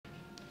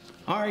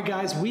All right,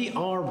 guys, we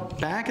are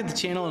back at the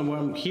channel, and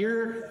I'm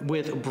here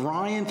with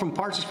Brian from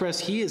Parts Express.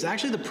 He is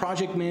actually the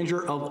project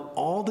manager of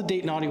all the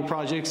Dayton audio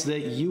projects that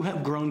you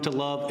have grown to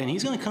love, and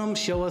he's going to come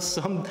show us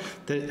some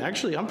that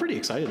actually I'm pretty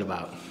excited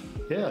about.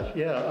 Yeah,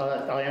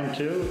 I am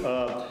too.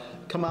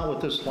 Come out with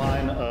this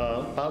line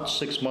about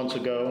 6 months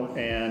ago,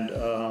 and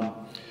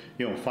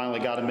finally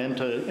got them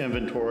into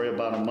inventory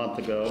about a month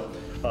ago.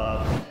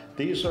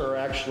 These are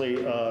actually,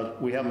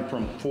 we have them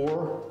from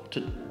 4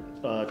 to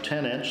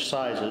 10-inch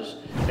sizes,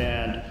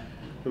 and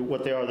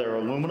what they are, they're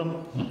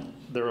aluminum.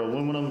 They're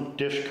aluminum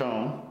dish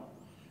cone,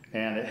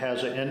 and it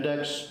has an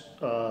index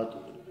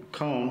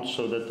cone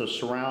so that the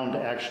surround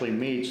actually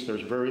meets.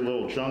 There's very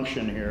little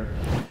junction here,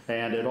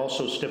 and it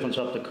also stiffens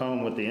up the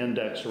cone with the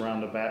index around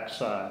the back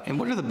side. And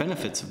what are the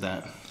benefits of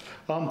that?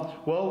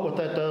 Well, what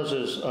that does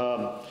is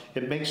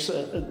it makes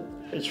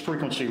its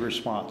frequency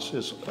response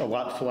is a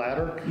lot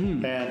flatter,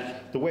 and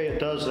the way it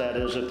does that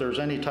is if there's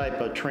any type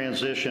of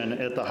transition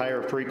at the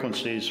higher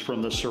frequencies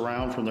from the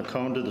surround, from the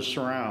cone to the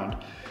surround,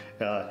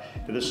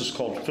 this is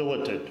called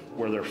filleted,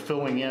 where they're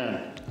filling in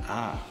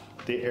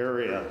the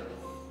area,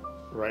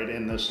 right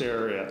in this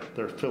area.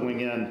 They're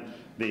filling in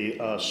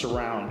the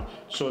surround.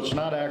 So it's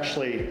not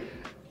actually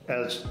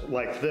as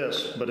like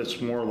this, but it's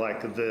more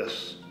like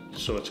this.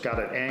 So it's got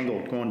it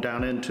angled going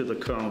down into the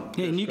cone.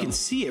 Yeah, and you can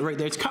see it right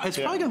there. It's probably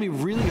going to be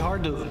really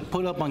hard to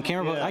put up on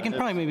camera, but I can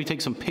probably maybe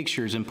take some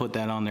pictures and put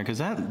that on there, because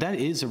that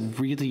is a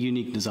really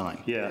unique design.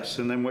 Yes,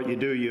 and then what you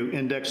do, you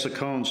index the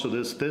cone so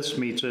this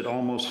meets it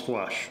almost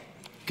flush.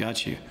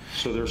 Got you.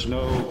 So there's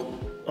no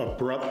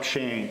abrupt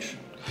change.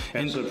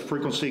 As the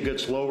frequency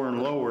gets lower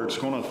and lower, it's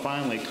going to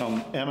finally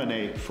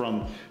emanate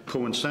from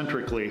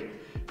concentrically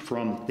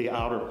from the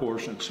outer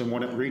portions, and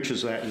when it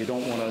reaches that, you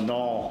don't want to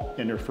null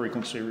in your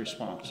frequency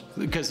response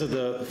because of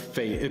the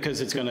phase.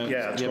 Because it's going to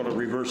it's going to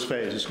reverse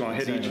phase. It's going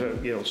to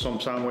hit each. Some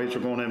sound waves are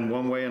going in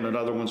one way, and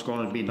another one's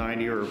going to be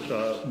 90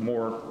 or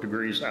more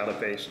degrees out of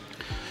phase.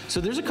 So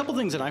there's a couple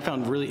things that I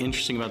found really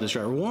interesting about this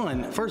driver.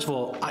 One, first of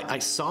all, I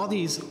saw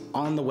these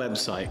on the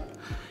website,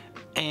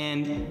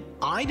 and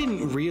I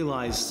didn't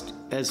realize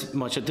as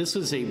much that this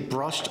is a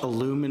brushed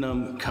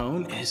aluminum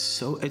cone. It's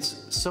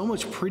so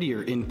much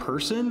prettier in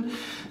person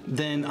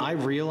than I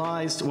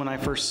realized when I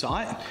first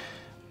saw it.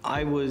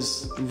 I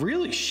was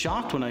really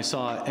shocked when I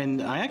saw it,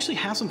 and I actually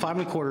have some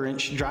 5¼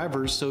 inch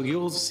drivers, so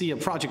you'll see a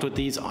project with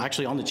these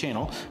actually on the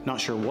channel. Not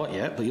sure what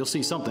yet, but you'll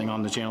see something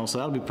on the channel, so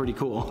that'll be pretty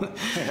cool.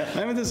 I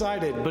haven't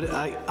decided, but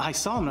I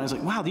saw them and I was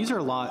like, wow, these are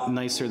a lot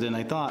nicer than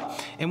I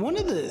thought. And one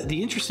of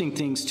the interesting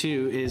things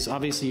too is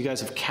obviously you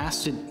guys have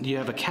you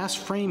have a cast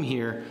frame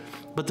here,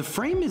 but the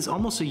frame is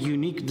almost a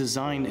unique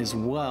design as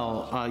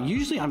well.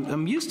 Usually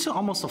I'm used to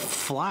almost a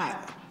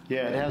flat.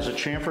 Yeah, it has a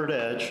chamfered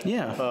edge.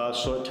 Yeah.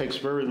 So it takes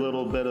very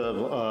little bit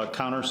of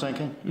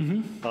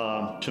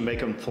countersinking to make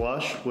them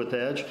flush with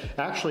edge.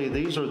 Actually,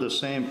 these are the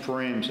same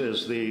frames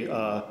as the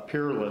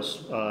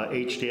Peerless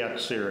HDX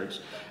series.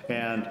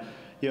 And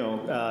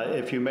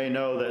if you may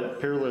know that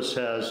Peerless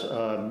has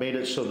made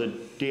it so the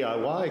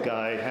DIY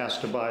guy has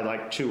to buy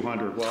like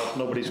 200. Well,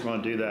 nobody's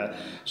going to do that.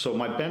 So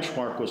my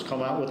benchmark was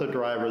come out with a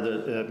driver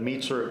that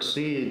meets or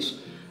exceeds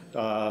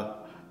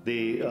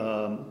the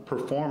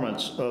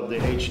performance of the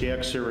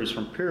HDX series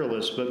from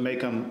Peerless, but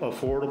make them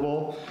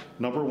affordable,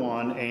 number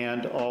one,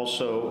 and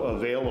also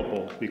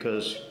available,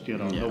 because you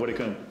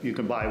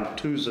can buy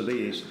 2s of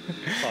these.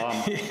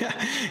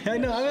 I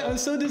know. I'm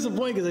so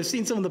disappointed because I've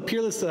seen some of the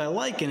Peerless that I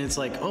like, and it's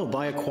like, oh,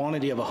 buy a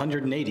quantity of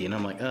 180, and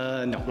I'm like,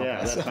 no.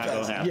 Yeah, that's not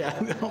going to happen.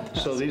 Yeah, no,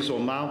 so these will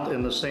mount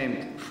in the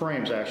same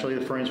frames. Actually,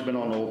 the frame's been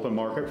on the open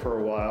market for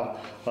a while.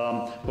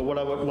 But what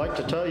I would like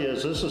to tell you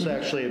is this is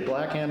actually a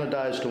black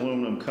anodized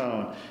aluminum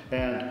cone.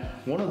 And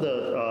one of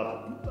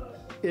the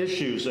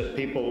issues that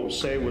people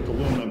say with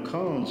aluminum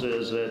cones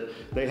is that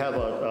they have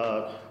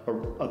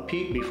a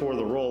peak before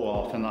the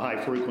roll-off in the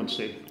high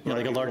frequency. Yeah,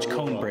 like a large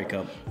cone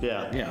breakup.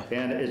 Yeah.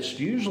 And it's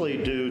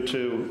usually due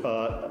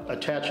to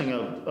attaching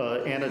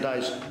a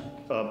anodized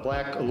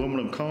black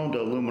aluminum cone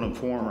to aluminum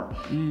former.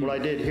 What I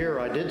did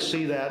here, I did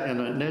see that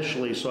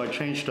initially, so I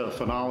changed to a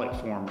phenolic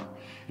former.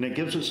 And it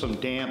gives it some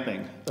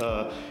damping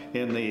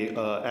in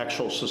the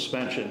actual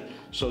suspension.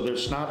 So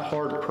there's not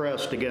hard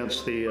pressed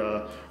against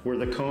the, where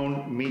the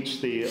cone meets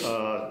the,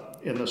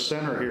 in the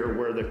center here,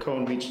 where the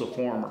cone meets the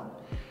former.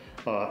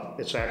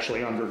 It's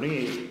actually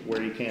underneath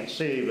where you can't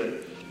see, but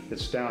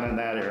it's down in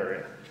that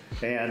area.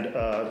 And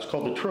it's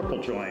called the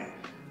triple joint.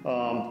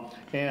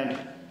 And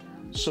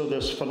so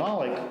this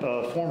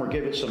phenolic former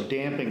gave it some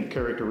damping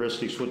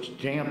characteristics,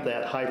 which damped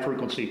that high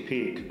frequency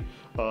peak.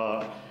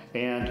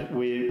 And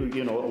we,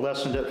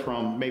 lessened it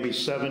from maybe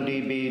 7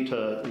 dB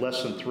to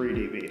less than 3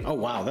 dB. Oh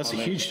wow, that's a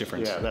huge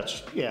difference.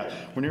 Yeah,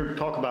 when you're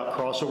talking about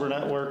crossover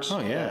networks,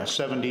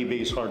 7 dB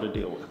is hard to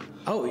deal with.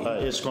 Oh, yeah.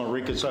 It's going to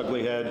reek its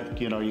ugly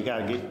head. You know, you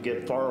got to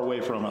get far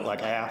away from it,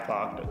 like a half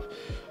octave.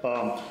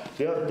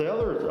 The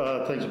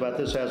other things about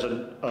this has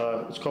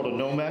it's called a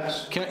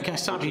Nomex. Can I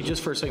stop you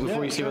just for a second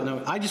before you say about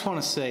Nomex? I just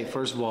want to say,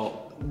 first of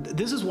all,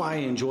 this is why I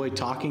enjoy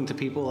talking to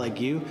people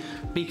like you,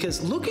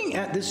 because looking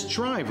at this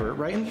driver,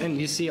 right, and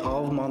you see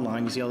all of them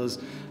online, you see all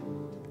those.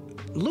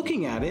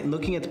 Looking at it and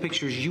looking at the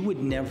pictures, you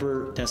would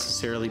never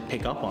necessarily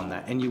pick up on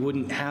that, and you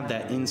wouldn't have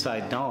that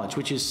inside knowledge,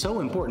 which is so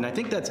important. I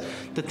think that's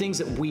the things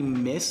that we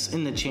miss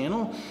in the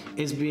channel,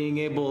 is being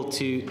able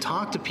to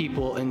talk to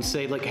people and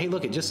say, like, hey,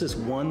 look, at just this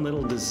one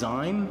little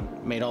design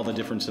made all the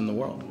difference in the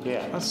world.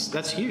 Yeah.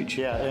 That's huge.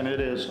 Yeah, and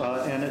it is.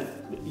 And it,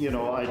 you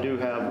know, I do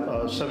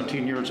have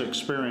 17 years of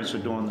experience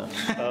of doing this.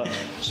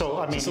 So,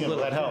 I mean, you know,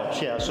 that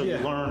helps. Yeah, so you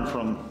learn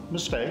from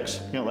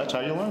mistakes. You know, that's how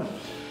you learn.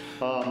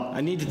 I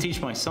need to teach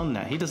my son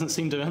that. He doesn't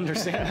seem to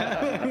understand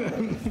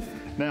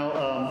that.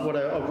 Now, what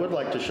I would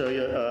like to show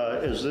you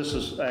is this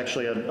is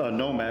actually a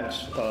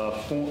Nomex,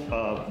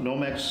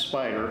 Nomex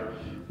Spider,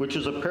 which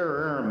is a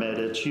para-aramid.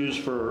 It's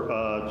used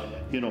for,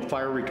 you know,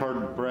 fire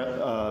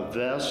retardant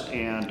vest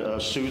and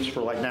suits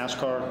for like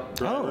NASCAR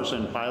drivers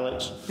and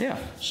pilots. Yeah.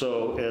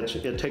 So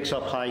it takes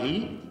up high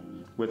heat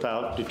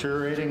without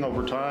deteriorating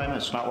over time.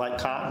 It's not like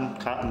cotton.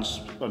 Cotton's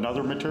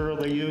another material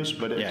they use,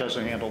 but it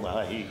doesn't handle the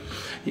high heat.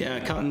 Yeah,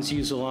 cotton's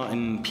used a lot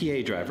in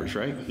PA drivers,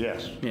 right?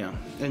 Yes. Yeah,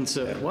 and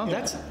so, well,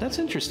 that's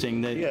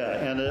interesting. That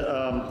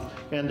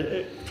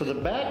for the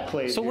back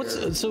plate. So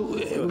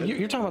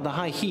you're talking about the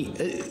high heat.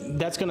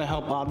 That's going to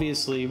help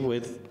obviously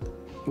with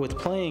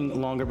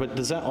playing longer, but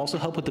does that also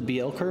help with the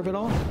BL curve at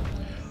all?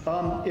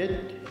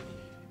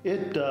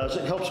 It does.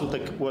 It helps with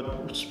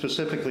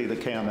specifically the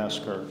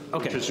KMS curve,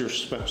 which is your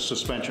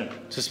suspension.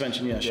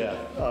 Suspension, yeah, sure.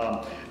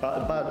 Yeah.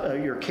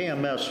 About your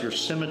KMS, your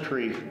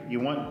symmetry, you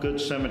want good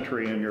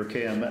symmetry in your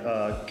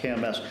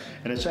KMS,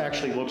 and it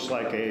actually looks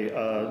like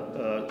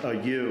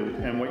a U.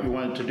 And what you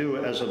want it to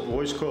do, as a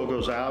voice coil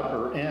goes out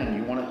or in,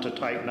 you want it to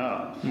tighten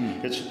up.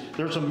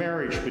 There's a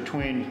marriage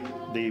between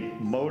the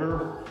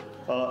motor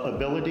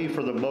ability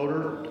for the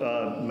motor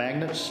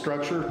magnet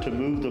structure to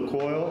move the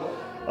coil.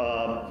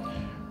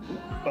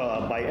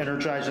 By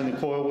energizing the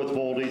coil with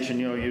voltage, and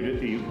you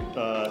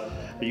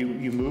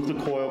move the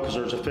coil because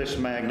there's a fixed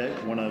magnet.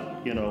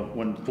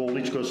 When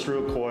voltage goes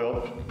through a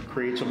coil, it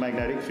creates a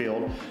magnetic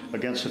field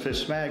against the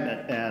fixed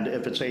magnet, and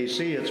if it's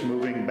AC, it's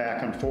moving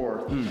back and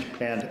forth.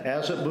 And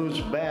as it moves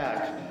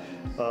back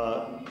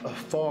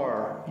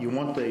far, you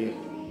want the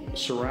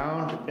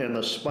surround and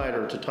the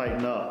spider to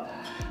tighten up,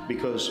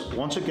 because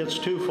once it gets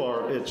too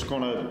far, it's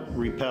going to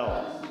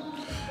repel.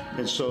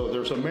 And so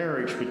there's a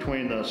marriage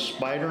between the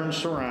spider and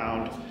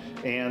surround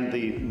and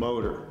the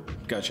motor.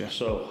 Gotcha.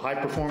 So high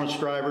performance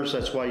drivers,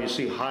 that's why you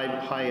see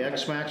high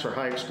X-Max or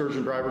high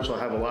excursion drivers will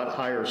have a lot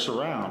higher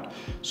surround.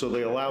 So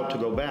they allow it to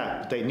go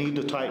back. They need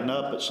to tighten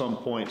up at some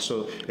point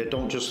so it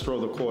don't just throw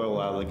the coil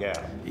out of the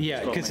gap.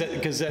 Yeah,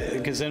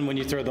 because then when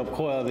you throw the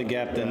coil out of the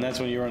gap, then that's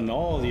when you run into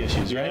all the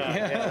issues, right?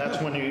 Yeah, that's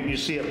when you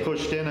see it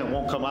pushed in and it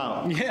won't come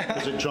out. Yeah.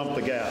 Because it jumped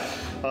the gap.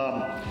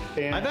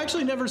 I've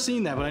actually never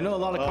seen that, but I know a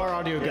lot of car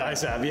audio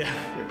guys have,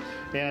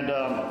 And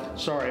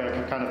sorry,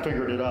 I kind of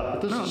figured it up.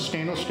 But this is a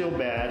stainless steel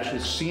badge.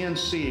 It's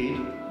CNC,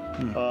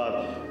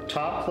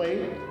 top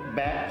plate,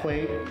 back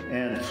plate,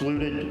 and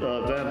fluted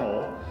vent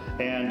hole.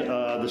 And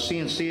the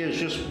CNC is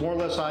just more or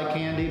less eye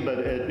candy, but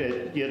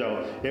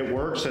it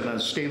works. And the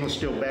stainless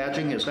steel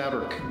badging is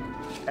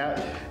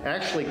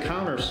actually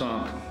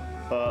countersunk.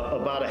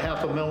 About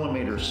 1/2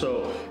 millimeter.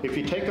 So if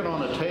you take it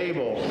on a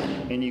table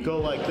and you go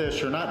like this,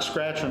 you're not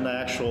scratching the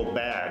actual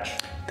badge.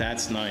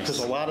 That's nice.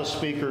 Because a lot of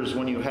speakers,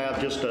 when you have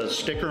just a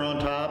sticker on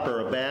top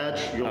or a badge,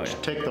 you'll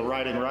take the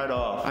writing right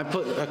off. I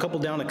put a couple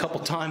down a couple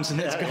times and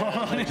it's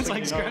gone. It's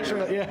like scratching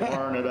it.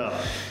 Wiring it up.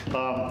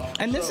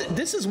 And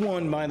this is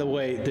one, by the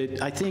way,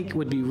 that I think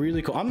would be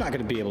really cool. I'm not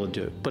going to be able to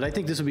do it, but I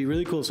think this would be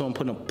really cool if someone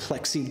put a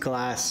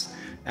plexiglass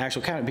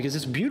actual cabinet, because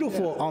it's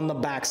beautiful on the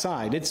back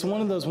side. It's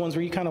one of those ones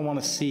where you kind of want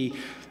to see.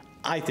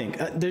 I think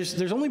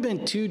there's only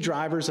been 2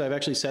 drivers that I've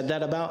actually said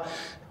that about,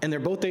 and they're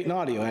both Dayton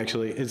Audio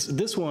actually. It's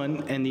this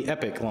one and the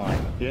Epic line.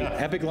 Yeah.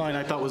 The Epic line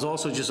I thought was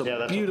also just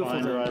a beautiful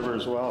a driver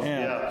as well.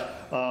 Yeah.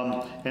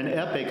 And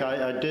Epic,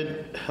 I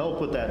did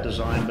help with that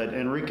design, but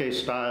Enrique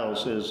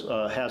Styles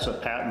has a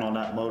patent on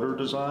that motor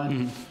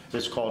design.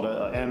 It's called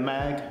a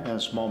MMAG, and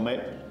it's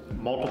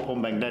multiple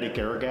magnetic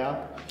air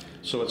gap.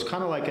 So it's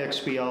kind of like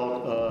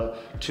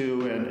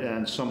XPL2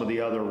 and some of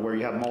the other where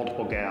you have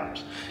multiple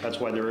gaps.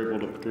 That's why they're able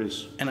to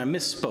produce. And I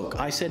misspoke.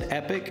 I said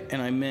Epic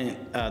and I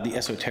meant the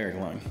Esoteric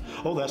line.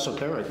 Oh, the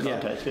Esoteric. Yeah.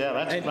 Okay. Yeah,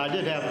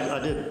 I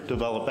did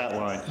develop that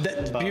line.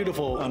 That's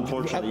beautiful.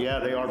 Unfortunately,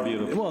 they are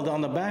beautiful. Well,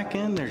 on the back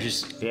end, they're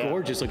just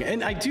gorgeous looking.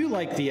 And I do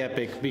like the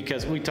Epic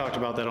because we talked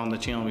about that on the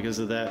channel because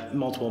of that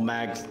multiple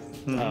mag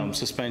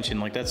suspension.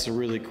 Like, that's a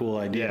really cool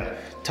idea.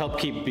 To help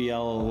keep BL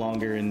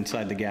longer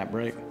inside the gap,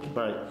 right?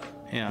 Right.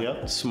 Yeah,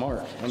 yep.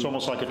 Smart. It's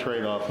almost like a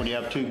trade-off. When you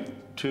have two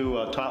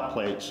top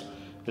plates,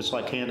 it's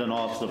like handing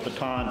off the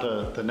baton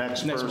to the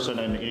next person,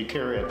 and you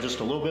carry it just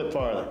a little bit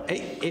farther.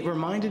 It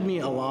reminded me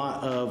a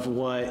lot of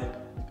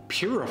what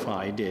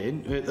Purify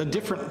did, a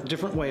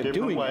different way of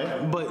doing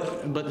it,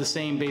 but the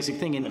same basic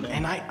thing.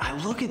 And I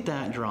look at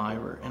that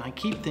driver and I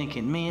keep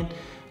thinking, man,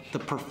 the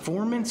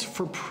performance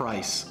for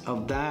price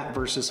of that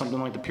versus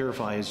something like the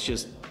Purify is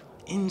just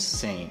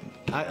insane.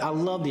 I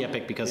love the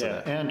Epic because of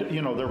that. And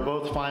you know, they're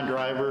both fine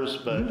drivers,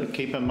 but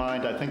keep in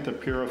mind, I think the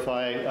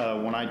Purify,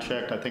 when I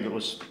checked, I think it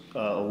was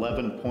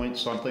 11 point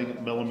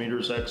something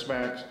millimeters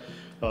X-Max.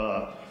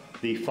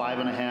 The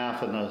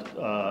 5.5 and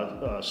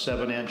the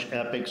 7-inch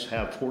Epics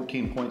have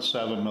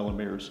 14.7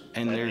 millimeters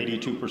and they're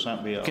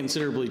 82% VO.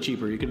 Considerably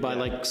cheaper. You could buy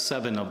like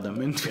 7 of them.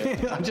 And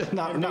I'm just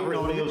not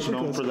really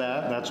known for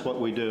that. That's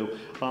what we do.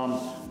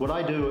 What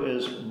I do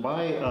is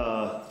my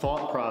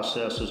thought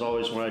process is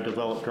always when I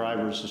develop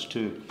drivers is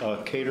to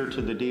cater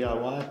to the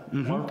DIY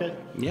market.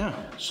 Yeah.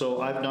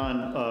 So I've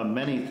done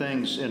many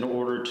things in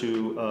order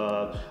to.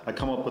 I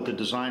come up with the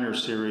designer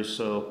series.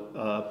 So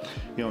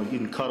you know, you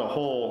can cut a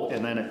hole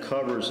and then it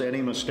covers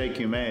any mistake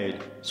you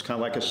made. It's kind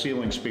of like a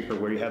ceiling speaker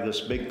where you have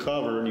this big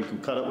cover and you can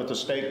cut it with a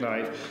steak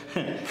knife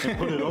and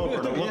put it over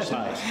and it looks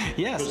nice.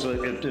 Yes.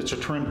 Because it's a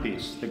trim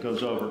piece that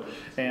goes over.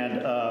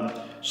 And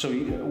so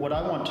what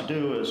I want to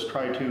do is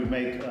try to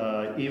make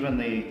even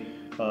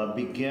the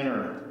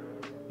beginner,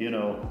 you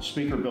know,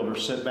 speaker builder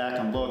sit back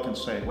and look and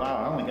say, wow,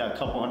 I only got a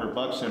couple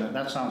 $100 in it.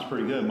 That sounds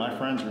pretty good. My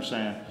friends are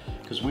saying,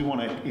 because we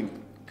want to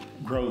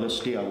grow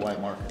this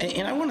DIY market.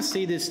 And I want to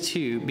say this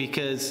too,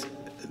 because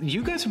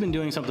you guys have been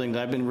doing something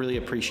that I've been really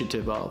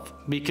appreciative of,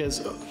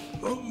 because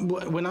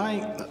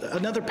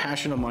another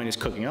passion of mine is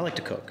cooking. I like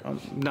to cook. I'm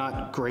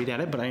not great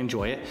at it, but I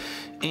enjoy it.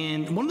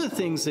 And one of the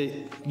things that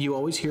you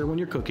always hear when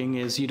you're cooking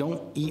is you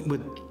don't eat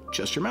with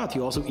just your mouth,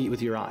 you also eat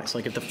with your eyes.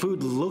 Like if the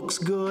food looks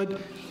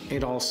good,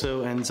 it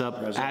also ends up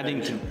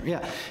adding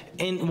to,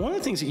 And one of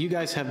the things that you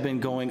guys have been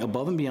going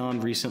above and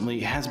beyond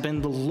recently has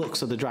been the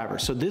looks of the driver.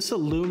 So this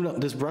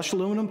brushed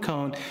aluminum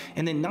cone,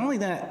 and then not only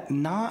that,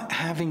 not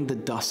having the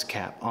dust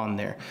cap on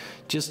there,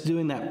 just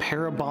doing that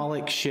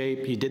parabolic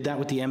shape. You did that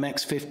with the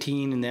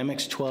MX-15 and the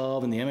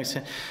MX-12 and the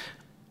MX-10.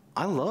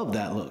 I love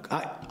that look.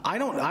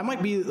 I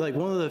might be like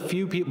one of the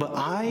few people, but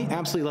I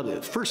absolutely love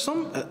it. For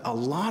a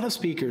lot of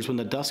speakers, when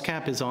the dust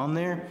cap is on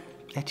there,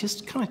 it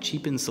just kind of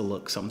cheapens the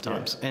look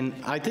sometimes. Yeah. And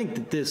I think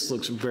that this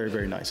looks very,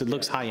 very nice. It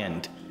looks high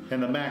end.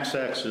 And the Max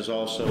X is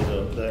also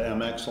the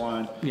MX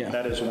line. Yeah.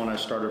 That is the one I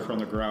started from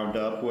the ground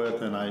up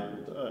with, and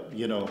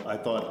I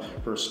thought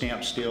for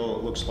stamped steel,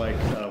 it looks like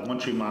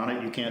once you mount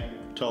it, you can't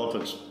tell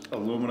if it's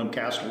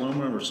cast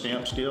aluminum or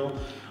stamped steel.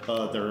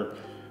 They're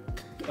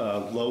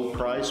low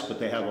price, but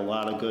they have a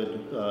lot of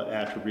good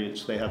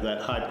attributes. They have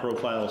that high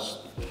profile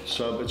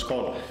sub. It's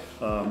called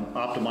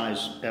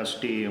Optimize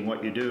SD, and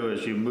what you do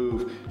is you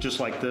move just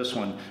like this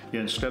one.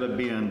 Instead of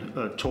being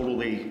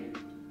totally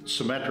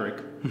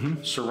symmetric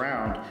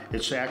surround,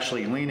 it's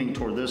actually leaning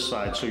toward this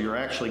side, so you're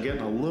actually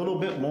getting a little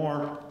bit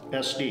more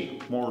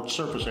SD, more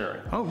surface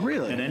area. Oh,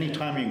 really? And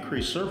anytime you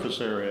increase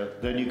surface area,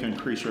 then you can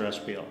increase your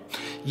SPL.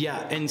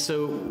 Yeah, and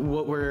so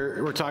what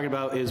we're talking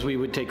about is we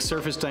would take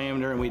surface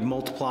diameter and we'd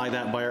multiply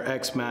that by our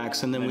X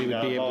max, and then we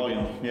would be able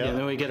to,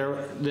 then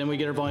we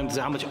get our volume to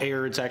how much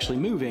air it's actually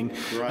moving.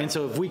 Right. And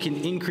so if we can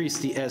increase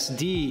the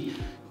SD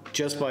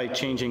just by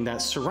changing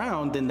that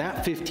surround, then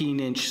that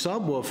 15-inch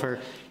subwoofer,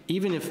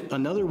 even if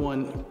another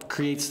one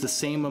creates the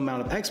same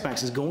amount of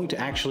X-Max, is going to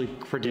actually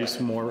produce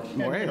more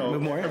air,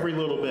 move more air. Every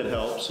little bit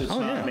helps. It's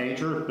not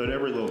major, but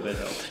every little bit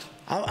helps.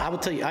 I will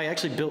tell you, I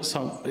actually built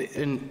some,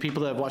 and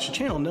people that have watched the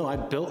channel know I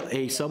built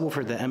a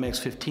subwoofer, the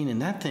MX-15, and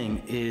that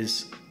thing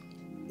is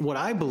what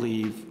I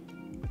believe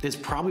is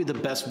probably the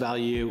best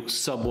value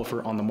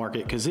subwoofer on the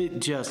market, because it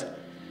just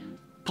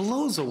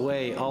blows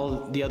away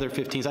all the other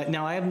 15s.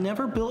 Now, I have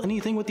never built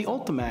anything with the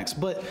Ultimax,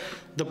 but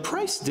the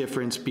price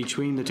difference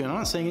between the two, and I'm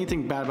not saying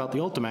anything bad about the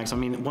Ultimax. I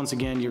mean, once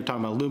again, you're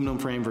talking about aluminum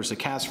frame versus a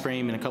cast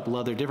frame and a couple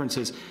other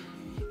differences.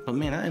 But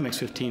man, that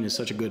MX-15 is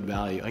such a good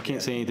value. I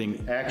can't say anything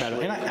bad.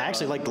 And I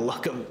actually like the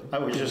look of it. I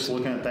was just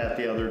looking at that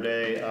the other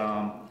day,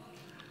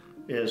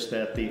 is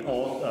that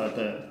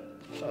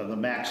the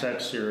Max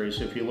X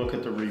series, if you look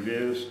at the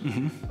reviews,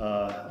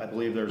 I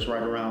believe there's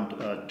right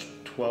around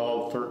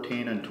 12,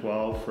 13, and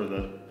 12 for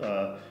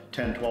the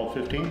 10, 12,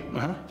 15.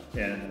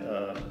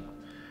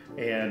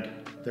 And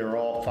they're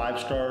all 5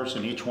 stars,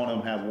 and each one of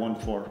them have one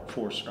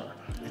 4-star.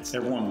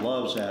 Everyone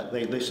loves that.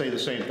 They say the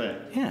same thing.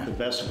 Yeah. The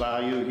best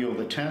value,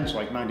 the 10's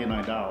like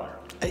 $99.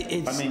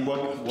 I mean,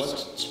 what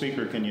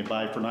speaker can you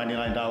buy for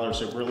 $99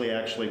 that really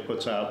actually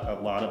puts out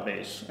a lot of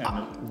bass?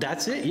 And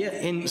that's it, yeah.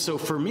 And so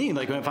for me,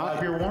 like if I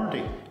 5-year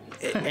warranty.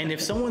 And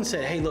if someone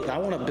said, hey, look, I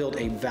want to build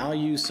a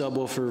value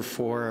subwoofer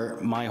for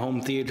my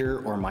home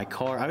theater or my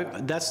car,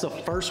 that's the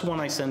first one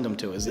I send them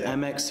to, is the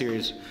MX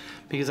series,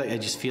 because I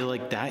just feel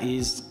like that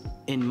is,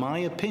 in my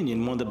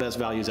opinion, one of the best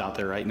values out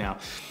there right now.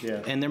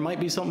 Yeah. And there might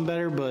be something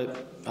better,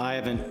 but I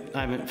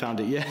haven't found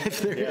it yet,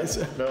 if there is.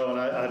 No, and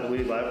I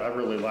believe I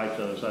really like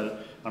those.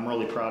 I'm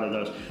really proud of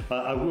those.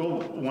 I will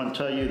want to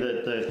tell you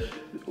that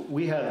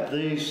we have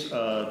these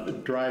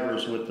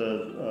drivers with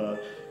the,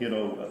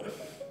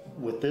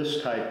 with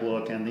this type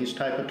look and these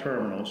type of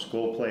terminals,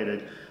 gold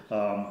plated.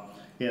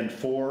 in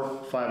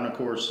 4, 5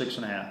 1/4, 6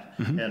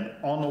 1/2. And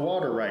on the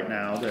water right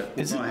now that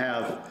we're going to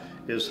have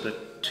is the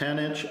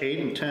 10-inch, 8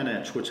 and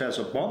 10-inch, which has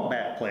a bump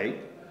back plate.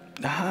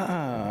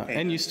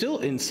 And you still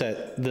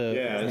inset the.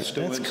 Yeah, it's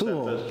still that's inset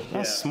cool. That's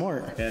yeah.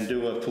 smart. And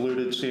do a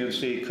fluted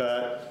CNC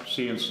cut,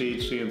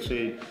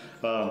 CNC.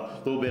 A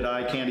little bit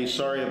eye candy.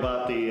 Sorry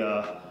about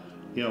the.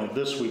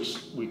 This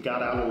we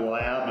got out of the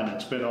lab and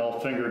it's been all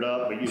fingered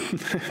up, but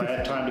if I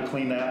had time to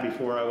clean that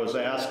before I was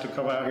asked to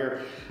come out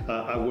here,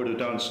 I would have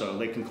done so.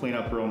 They can clean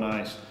up real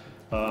nice.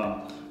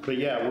 But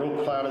yeah,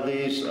 real proud of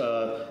these.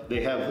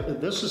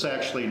 This is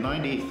actually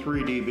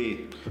 93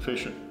 dB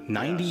efficient.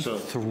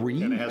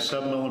 93? And it has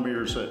 7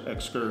 millimeters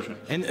excursion.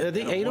 And are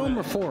they 8 ohm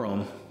or 4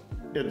 ohm?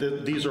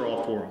 These are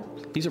all 4 ohm.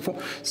 These are 4.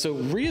 So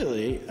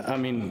really, I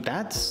mean,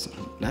 that's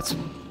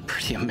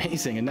pretty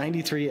amazing. A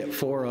 93 at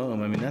 4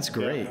 ohm. I mean, that's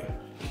great.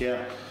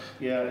 Yeah,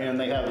 and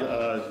they have,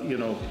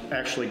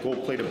 actually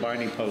gold-plated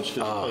binding posts.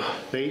 I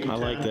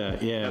like that,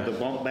 yeah. Have the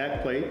bump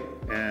back plate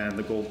and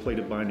the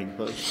gold-plated binding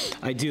post.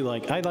 I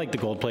like the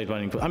gold-plated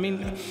binding post. I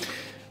mean,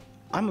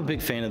 I'm a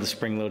big fan of the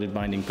spring-loaded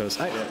binding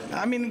post.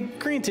 I mean,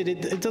 granted,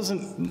 it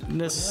doesn't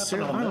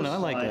necessarily, I don't know, I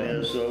like that.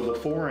 Is, the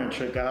 4-inch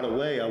that got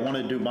away, I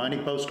wanted to do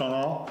binding post on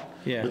all.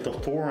 Yeah. With the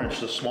 4-inch,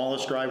 the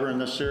smallest driver in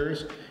this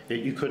series,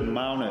 you couldn't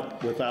mount it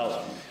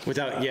without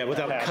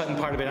cutting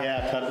part of it out.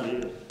 Yeah,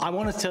 cutting it. I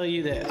want to tell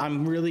you that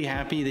I'm really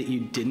happy that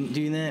you didn't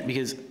do that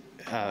because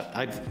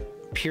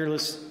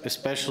Peerless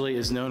especially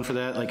is known for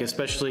that, like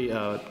especially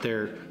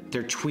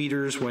their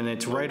tweeters when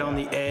it's right on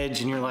the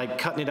edge and you're like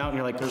cutting it out and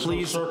you're like, There's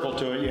please. no circle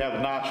to it. You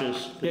have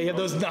notches. Yeah, you have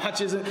those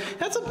notches.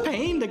 That's a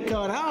pain to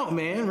cut out,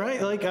 man,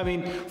 right? Like, I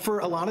mean, for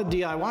a lot of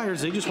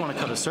DIYers, they just want to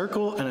cut a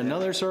circle and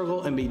another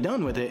circle and be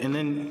done with it. And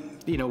then,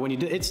 when you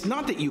do, it's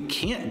not that you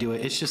can't do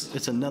it. It's just,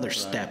 it's another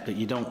step that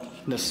you don't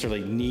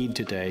necessarily need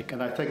to take.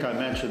 And I think I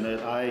mentioned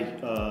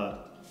that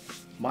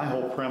my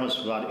whole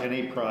premise about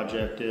any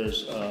project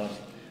is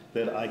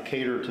that I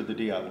cater to the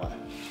DIY.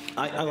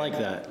 I like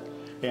that.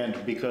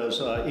 And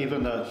because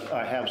even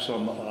I have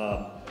some,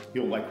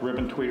 like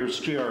ribbon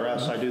tweeters,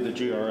 GRS, I do the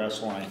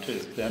GRS line too,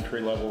 the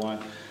entry level line.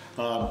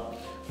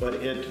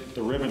 But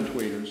the ribbon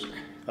tweeters,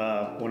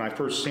 when I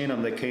first seen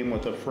them, they came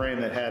with a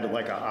frame that had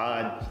like an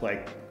odd,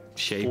 like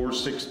shape,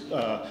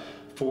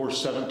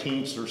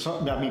 4/17 or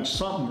something. I mean,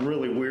 something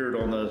really weird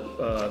on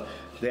the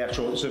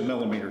actual, it's in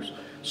millimeters.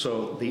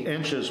 So the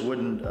inches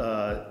wouldn't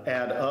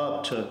add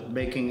up to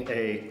making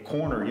a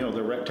corner,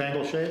 the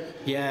rectangle shape.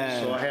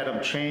 Yeah. So I had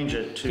them change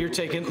it to you're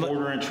taking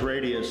 1/4-inch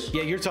radius.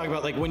 Yeah, you're talking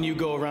about like when you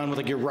go around with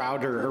like your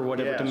router or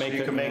whatever to make so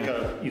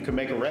you can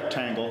make a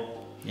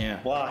rectangle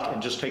block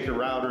and just take your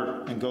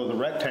router and go to the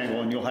rectangle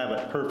and you'll have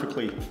it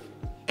perfectly.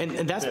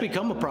 And that's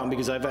become a problem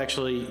because I've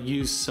actually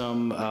used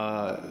some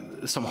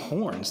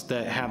horns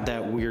that have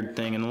that weird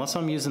thing, and unless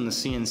I'm using the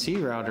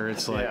CNC router,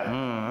 it's like, I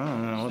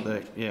don't know what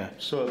the,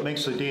 So it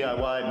makes the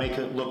DIY, make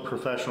it look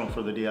professional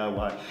for the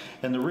DIY.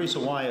 And the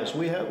reason why is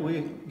we,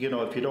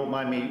 if you don't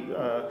mind me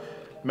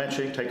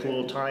mentioning, take a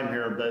little time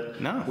here, but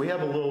we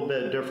have a little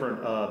bit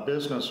different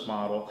business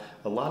model.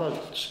 A lot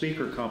of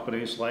speaker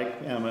companies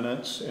like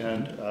Eminence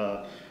and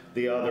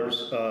the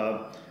others,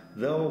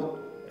 they'll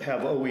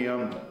have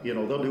OEM,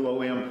 they'll do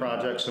OEM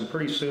projects and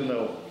pretty soon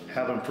they'll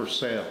have them for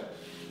sale.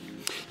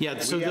 Yeah,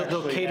 so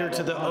they'll cater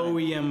to the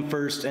OEM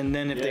first, and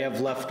then if they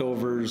have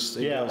leftovers.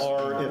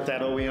 Or if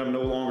that OEM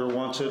no longer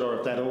wants it, or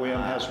if that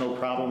OEM has no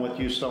problem with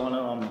you selling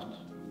it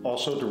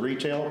also to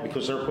retail,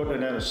 because they're putting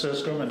it in a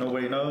system and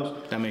nobody knows.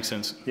 That makes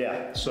sense.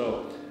 Yeah,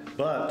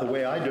 but the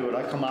way I do it,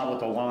 I come out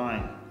with a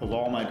line of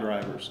all my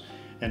drivers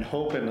and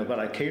hoping, but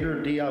I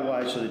cater to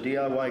DIY, so the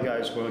DIY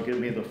guys are going to give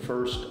me the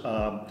first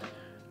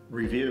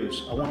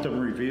reviews. I want them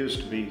reviews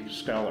to be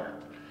stellar.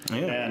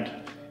 Yeah. And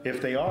if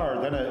they are,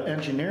 then an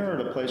engineer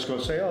at a place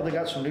goes say, oh, they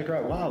got some new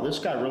drive. Wow, this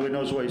guy really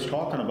knows what he's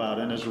talking about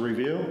in his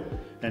review.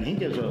 And he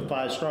gives it a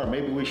 5-star.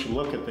 Maybe we should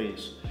look at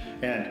these.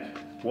 And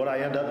what I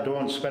end up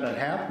doing, spending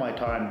half my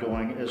time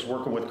doing, is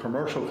working with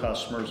commercial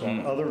customers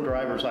on other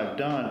drivers I've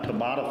done to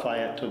modify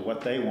it to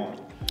what they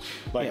want.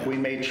 Like we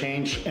may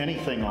change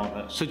anything on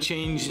this. So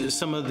change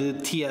some of the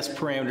TS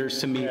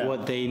parameters to meet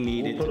what they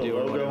needed to do.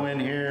 We'll put a logo in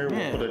here,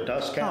 we'll put a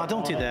dust cap. No,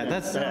 don't do that.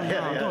 That's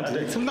don't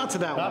do that. Not to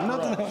that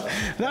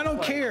one. I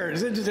don't care.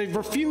 They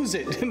refuse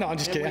it. No, I'm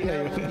just kidding.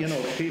 We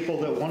have, people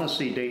that want to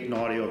see Dayton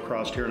audio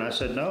across here, and I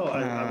said no.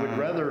 I would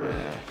rather.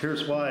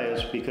 Here's why: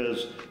 is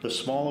because the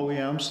small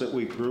OEMs that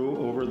we grew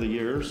over the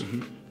years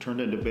turned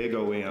into big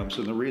OEMs,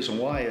 and the reason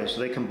why is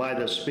they can buy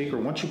this speaker.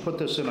 Once you put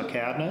this in a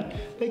cabinet,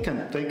 they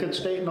can think it's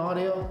Dayton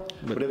audio,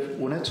 but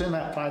when it's in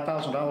that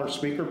 $5,000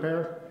 speaker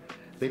pair,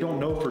 they don't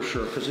know for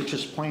sure because it's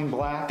just plain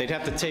black. They'd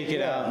have to take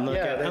it out and look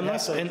at it.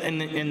 Unless, and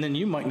then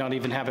you might not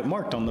even have it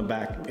marked on the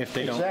back if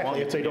they don't want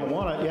it. If they don't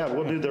want it,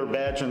 we'll do their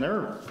badge and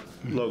their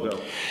logo.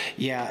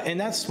 Yeah, and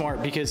that's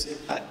smart because,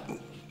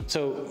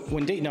 so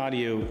when Dayton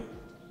Audio,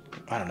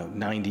 I don't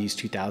know, 90s,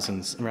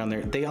 2000s, around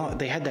there,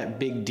 they had that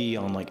big D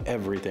on like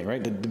everything,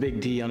 right? The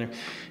big D on there.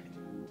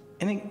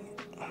 And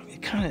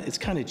it's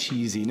kind of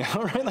cheesy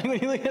now, right? Like when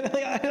you look at it,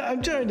 like,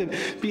 I'm trying to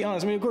be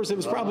honest. I mean, of course, it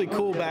was probably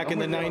cool back in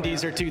the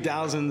 90s or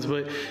 2000s,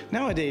 but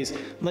nowadays,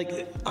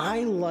 like,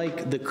 I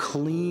like the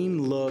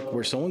clean look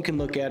where someone can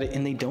look at it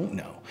and they don't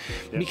know.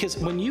 Because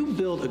when you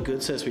build a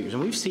good set of speakers,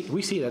 and we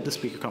see it at the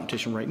speaker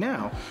competition right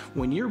now,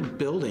 when you're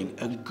building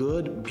a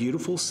good,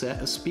 beautiful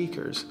set of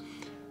speakers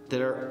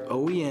that are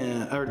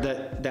OEM, or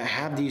that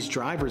have these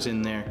drivers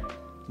in there,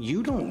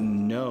 you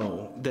don't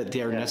know that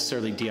they're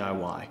necessarily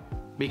DIY.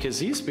 Because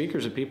these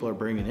speakers that people are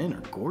bringing in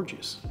are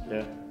gorgeous.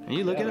 Yeah. And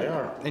you look at it,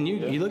 and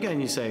you look at it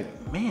and you say,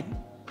 man,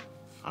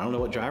 I don't know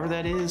what driver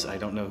that is. I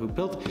don't know who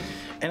built it.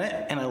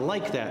 And I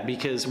like that,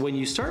 because when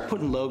you start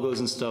putting logos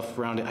and stuff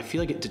around it, I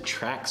feel like it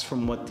detracts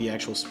from what the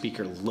actual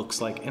speaker looks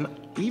like. And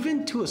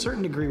even to a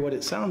certain degree what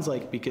it sounds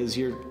like, because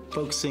you're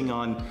focusing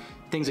on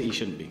things that you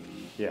shouldn't be.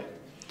 Yeah.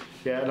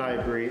 Yeah, and I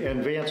agree.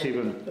 And Vance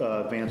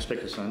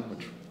Dickinson,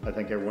 which I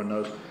think everyone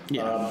knows,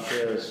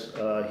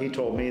 he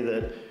told me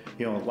that,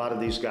 you know, a lot of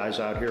these guys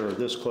out here are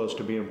this close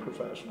to being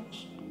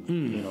professionals.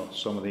 You know,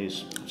 some of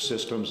these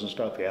systems and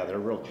stuff, they're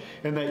real.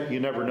 And that you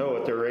never know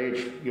at their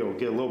age, you know,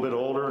 get a little bit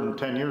older, in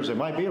 10 years, they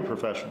might be a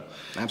professional.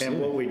 Absolutely. And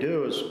what we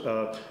do is,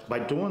 by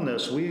doing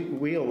this,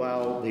 we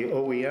allow the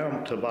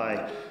OEM to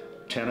buy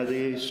 10 of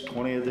these,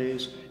 20 of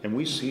these, and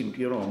we see,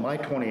 you know, in my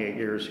 28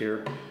 years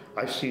here,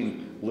 I've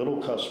seen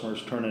little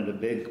customers turn into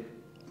big,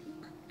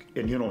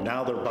 and, you know,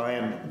 now they're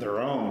buying their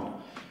own.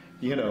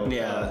 You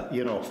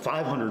know,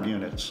 500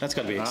 units. That's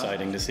got to be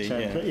exciting to see.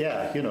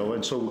 Yeah, you know,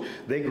 and so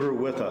they grew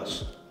with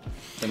us.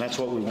 And that's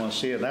what we want to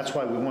see. And that's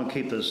why we want to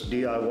keep this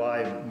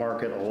DIY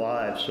market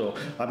alive. So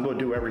I'm going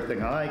to do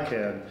everything I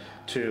can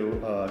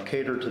to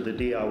cater to the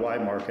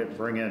DIY market,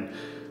 bring in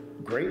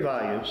great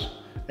values.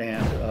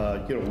 And,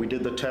 you know, we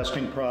did the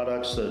testing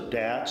products, the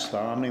DATs, the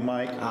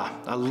OmniMic.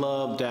 I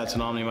love DATs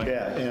and OmniMic.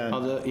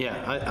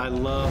 I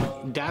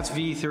love DATs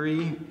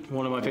V3,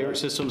 one of my favorite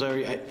systems.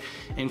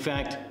 In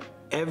fact,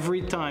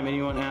 every time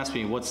anyone asks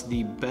me what's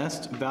the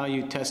best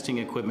value testing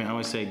equipment, I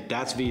always say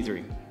DATs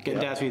V3. Get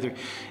DATs V3.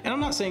 And I'm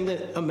not saying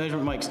that a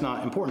measurement mic's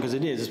not important, because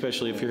it is,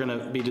 especially if you're going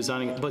to be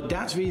designing it. But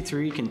DATs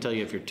V3 can tell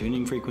you if your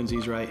tuning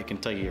frequency's right. It can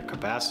tell you your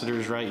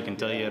capacitor's right. It can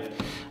tell you if,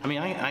 I mean,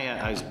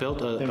 I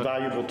built a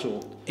invaluable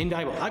tool.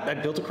 Invaluable. I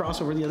built a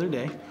crossover the other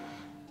day,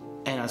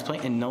 and I was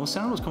playing, and no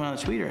sound was coming out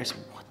of the tweeter. I said,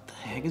 what the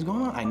heck is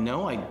going on? I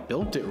know I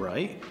built it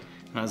right.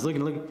 And I was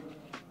looking, the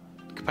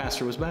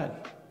capacitor was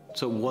bad.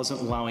 So it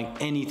wasn't allowing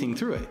anything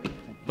through it.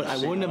 But I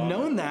wouldn't have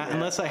known that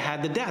unless I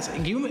had the DATs.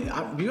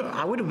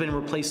 I would have been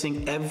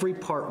replacing every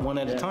part one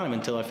at a time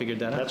until I figured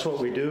that out. That's what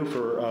we do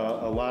for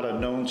a lot of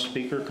known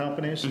speaker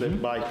companies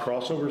that buy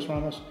crossovers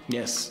from us.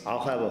 Yes. I'll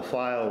have a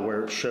file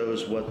where it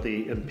shows what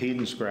the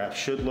impedance graph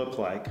should look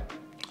like.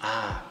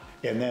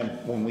 And then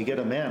when we get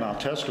them in, I'll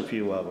test a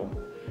few of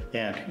them.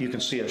 And you can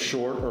see a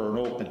short or an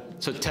open.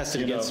 So test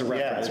it against the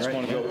reference, it's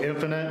going to go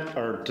infinite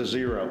or to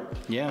zero.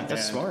 Yeah,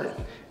 that's smart.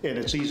 And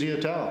it's easy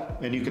to tell.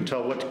 And you can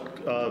tell what,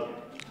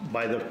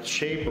 by the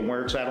shape and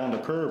where it's at on the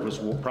curve is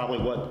probably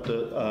what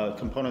the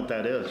component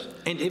that is.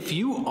 And if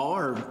you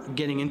are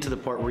getting into the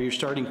part where you're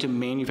starting to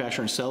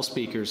manufacture and sell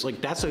speakers,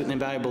 like, that's an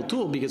invaluable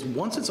tool, because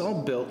once it's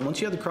all built,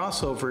 once you have the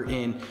crossover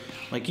in,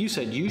 like you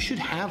said, you should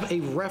have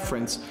a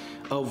reference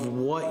of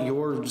what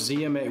your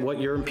ZMA,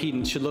 what your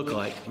impedance should look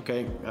like.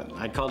 Okay,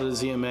 I called it a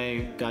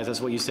ZMA, guys.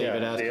 That's what you save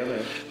it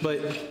as. But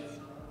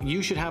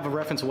you should have a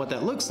reference of what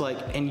that looks like,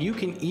 and you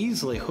can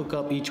easily hook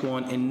up each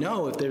one and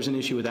know if there's an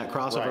issue with that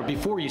crossover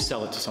before you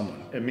sell it to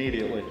someone.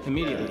 Immediately.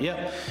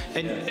 Yeah.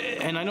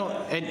 And I know,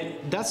 and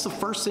that's the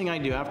first thing I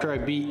do after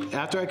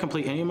I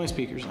complete any of my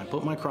speakers. I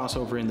put my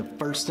crossover in. The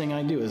first thing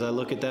I do is I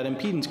look at that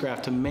impedance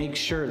graph to make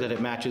sure that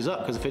it matches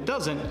up. Because if it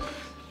doesn't,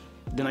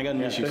 then I got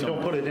an issue. Then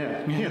don't put it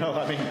in. You know,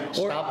 I mean,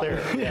 stop there.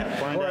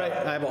 Find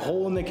out. I have a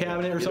hole in the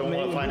cabinet or something. You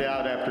don't want to find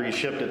out after you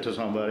shipped it to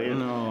somebody.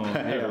 No.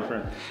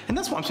 And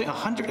that's what I'm saying.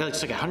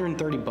 It's like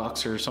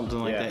 $130 or something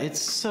like that.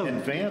 It's so.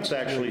 And Vance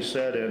actually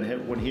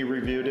said, when he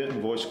reviewed it in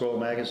Voice Scroll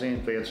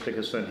magazine, Vance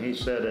Dickinson, he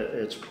said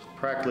it's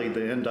practically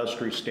the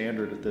industry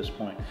standard at this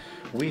point.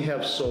 We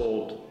have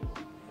sold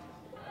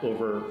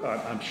over,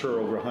 I'm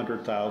sure, over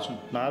 100,000.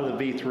 Not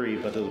the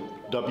V3, but the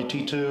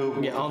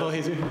WT2. Yeah, although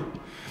he's.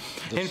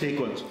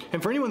 Sequence.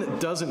 And for anyone that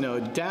doesn't know,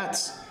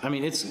 DATS, I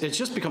mean, it's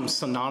just become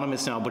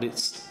synonymous now, but it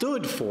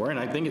stood for, and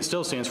I think it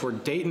still stands for,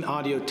 Dayton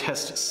Audio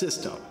Test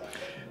System.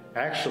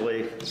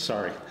 Actually,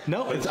 sorry.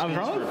 No, I'm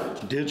wrong.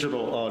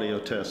 Digital audio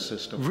test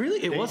system.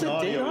 Really? It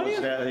wasn't Dayton Audio?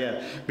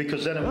 Yeah,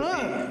 because then it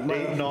would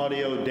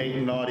be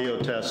Dayton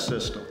Audio Test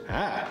System.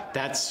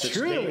 That's it's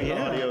true. Dayton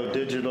Audio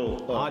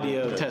Digital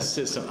Audio Test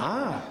System.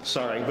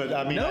 Sorry, but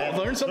I mean, I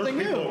learned something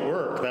new. People at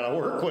work that I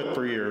work with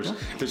for years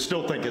that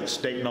still think it's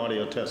Dayton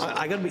Audio Test System.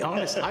 I got to be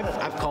honest.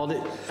 I've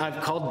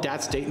called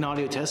DATS Dayton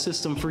Audio Test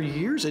System for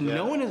years, and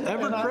no one has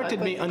ever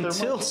corrected me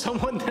until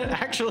someone that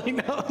actually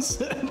knows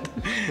it.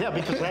 Yeah,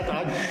 because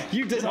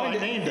You designed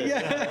it. I named it.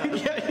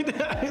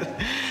 Yeah.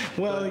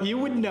 Well, you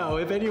would know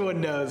if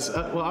anyone knows.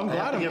 Well, I'm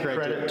glad I'm correct.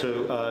 Credit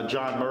to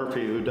John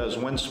Murphy, who does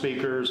wind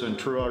speakers and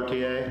True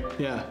RTA.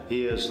 Yeah.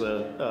 He is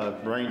the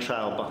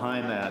brainchild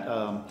behind that.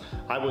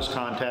 I was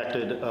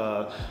contacted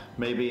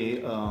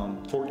maybe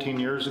 14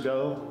 years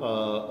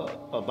ago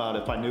about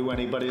if I knew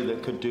anybody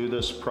that could do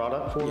this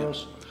product for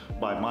us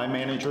by my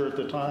manager at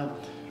the time.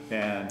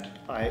 And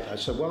I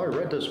said, well, I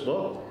read this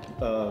book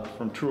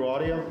from True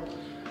Audio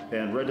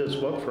and read this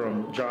book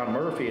from John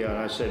Murphy, and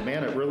I said,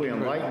 man, it really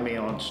enlightened me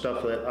on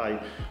stuff that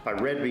I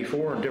read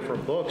before in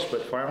different books,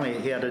 but finally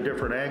he had a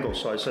different angle.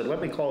 So I said,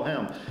 let me call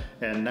him.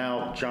 And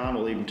now John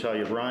will even tell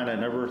you, Brian, I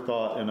never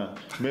thought in a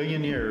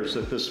million years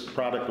that this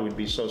product would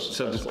be so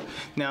successful.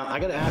 Now, I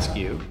got to ask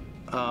you,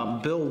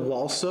 Bill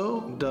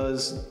Walso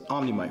does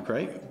OmniMic,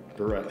 right?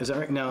 Correct. Is that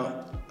right?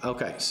 Now,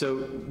 okay,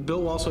 so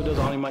Bill Walso does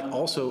OmniMic,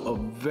 also a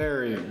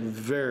very,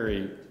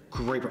 very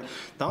great.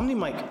 The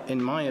OmniMic,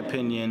 in my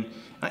opinion,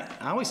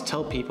 I always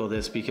tell people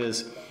this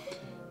because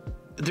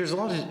there's a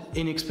lot of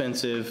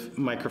inexpensive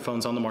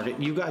microphones on the market.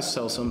 You guys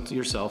sell some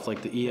yourself,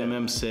 like the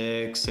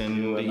EMM6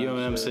 and the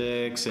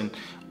UMM6 and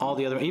all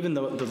the other, even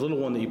the little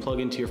one that you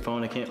plug into your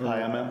phone. I can't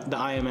remember. IMM? The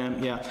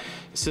IMM, yeah.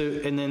 So,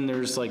 and then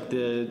there's like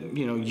the,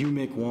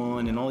 UMIC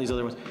one and all these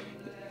other ones.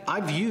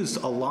 I've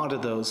used a lot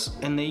of those,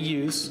 and they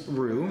use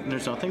RU, and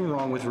there's nothing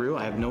wrong with RU.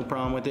 I have no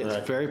problem with it. It's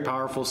a very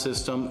powerful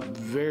system,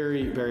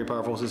 very, very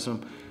powerful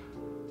system.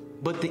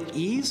 But the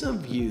ease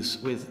of use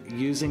with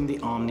using the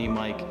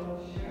OmniMic,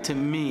 to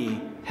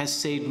me, has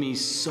saved me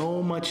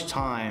so much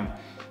time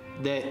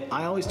that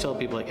I always tell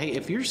people, like, hey,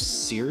 if you're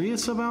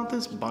serious about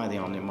this, buy the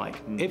OmniMic.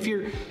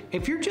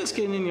 If you're just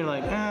getting in, you're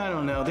like, I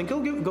don't know, then go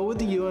with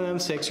the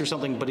UM6 or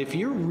something. But if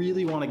you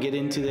really want to get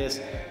into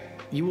this,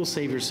 you will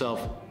save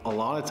yourself a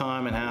lot of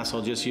time and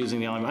hassle just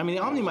using the OmniMic. I mean,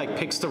 the OmniMic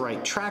picks the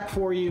right track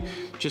for you,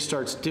 just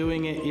starts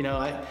doing it.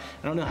 I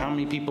don't know how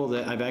many people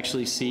that I've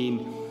actually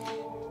seen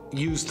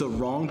use the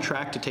wrong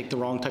track to take the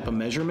wrong type of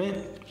measurement,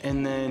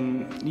 and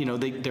then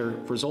their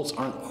results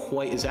aren't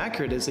quite as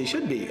accurate as they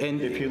should be.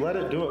 And if you let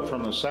it do it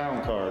from the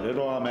sound card,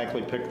 it'll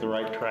automatically pick the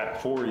right track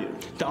for you.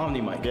 The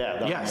OmniMic.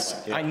 Yeah.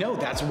 Yes, OmniMic, yeah. I know.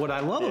 That's what I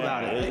love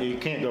about it. You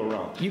can't go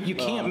wrong. You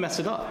can't mess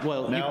it up.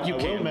 Well, now, you I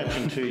can. will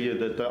mention to you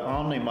that the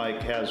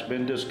OmniMic has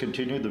been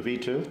discontinued, the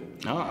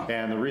V2.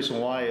 And the reason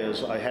why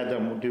is I had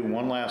them do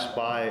one last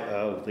buy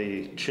of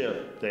the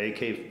chip, the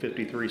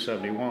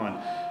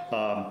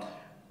AK5371,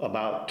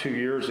 about 2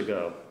 years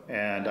ago.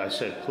 And I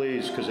said,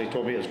 please, because they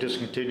told me it was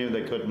discontinued,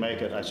 they couldn't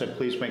make it. I said,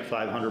 please make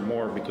 500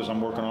 more because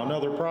I'm working on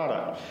another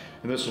product.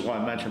 And this is why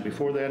I mentioned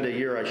before the end of the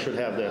year, I should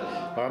have the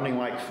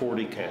OmniMic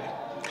 40K.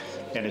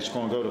 And it's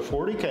going to go to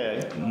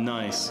 40K.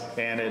 Nice.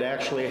 And it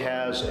actually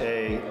has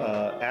a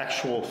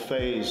actual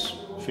phase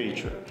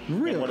feature.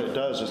 Really? And what it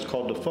does, it's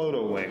called the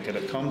Photo Link, and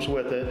it comes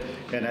with it,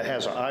 and it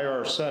has an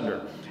IR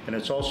sender. And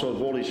it's also a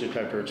voltage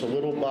detector. It's a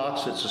little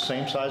box. It's the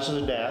same size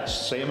as a DATS,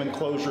 same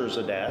enclosure as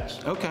a DATS.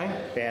 Okay.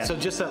 And so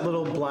just that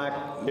little black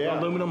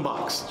aluminum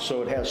box.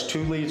 So it has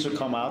 2 leads that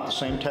come out, the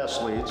same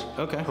test leads.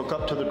 Okay. Hook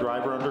up to the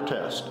driver under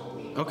test.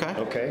 Okay.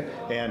 Okay.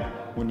 And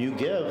when you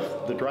give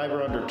the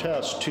driver under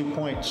test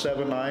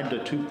 2.79 to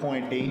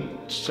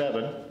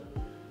 2.87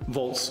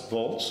 volts,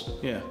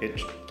 yeah,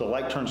 the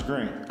light turns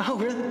green. Oh,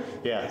 really?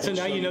 Yeah. So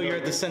now you know you're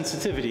at the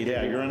sensitivity.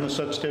 Yeah, you're in the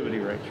sensitivity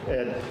range.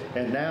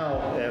 And now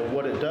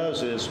what it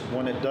does is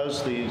when it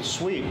does the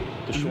sweep,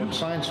 the short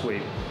sine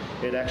sweep,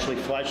 it actually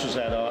flashes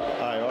that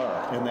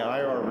IR, and the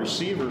IR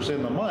receiver's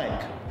in the mic,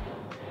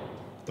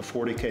 the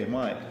 40K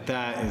mic.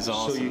 That is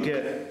awesome. So you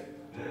get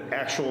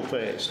actual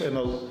phase. And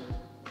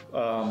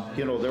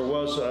there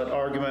was an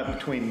argument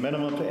between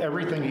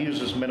everything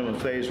uses minimum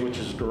phase, which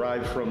is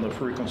derived from the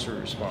frequency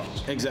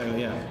response.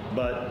 Exactly, yeah.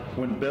 But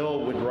when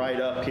Bill would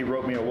he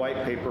wrote me a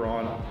white paper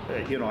on,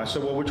 I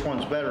said, well, which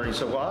one's better? He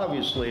said, well,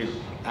 obviously,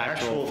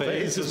 actual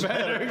phase is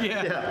better.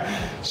 Yeah.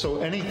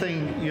 So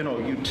anything,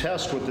 you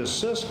test with this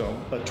system,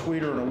 a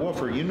tweeter and a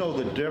woofer, you know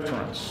the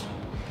difference.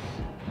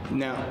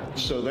 Now,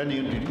 so then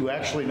you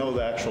actually know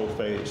the actual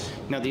phase.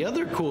 Now the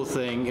other cool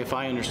thing, if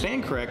I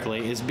understand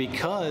correctly, is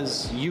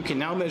because you can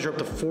now measure up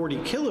to 40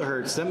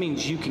 kilohertz, that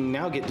means you can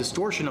now get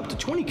distortion up to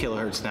 20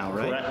 kilohertz now,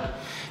 right? Correct.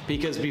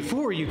 Because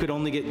before you could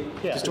only get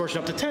distortion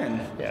up to 10.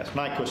 Yeah, it's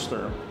Nyquist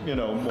theorem,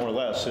 more or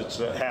less. It's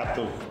half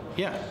the...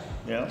 Yeah.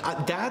 Yeah.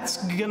 That's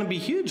going to be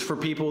huge for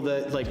people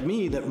that, like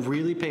me, that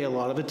really pay a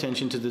lot of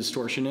attention to the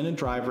distortion in a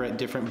driver at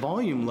different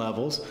volume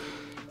levels.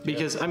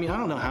 Because, I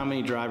don't know how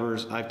many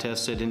drivers I've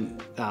tested,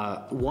 and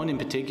one in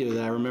particular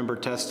that I remember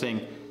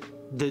testing,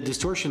 the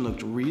distortion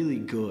looked really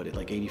good at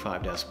like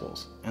 85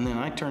 decibels. And then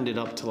I turned it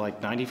up to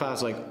like 95. I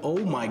was like, oh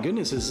my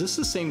goodness, is this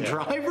the same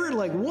driver?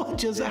 Like, what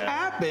just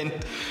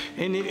happened?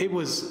 And it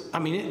was,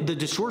 the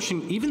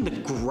distortion, even the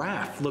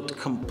graph looked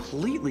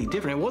completely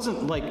different. It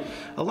wasn't like,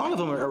 a lot of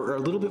them are a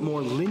little bit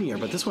more linear,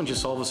 but this one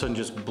just all of a sudden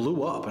just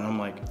blew up. And I'm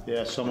like...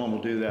 Yeah, someone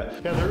will do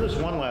that. Yeah, there is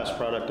one last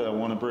product that I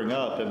want to bring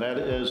up, and that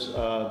is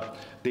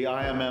the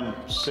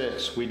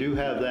IMM6. We do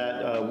have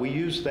that. We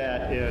use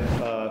that in...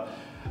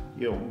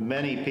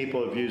 many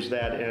people have used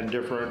that in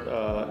different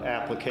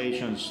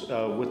applications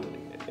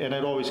and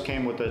it always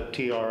came with a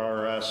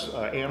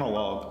TRRS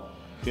analog.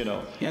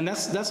 And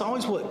that's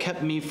always what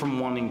kept me from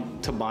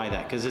wanting to buy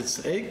that,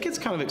 because it gets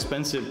kind of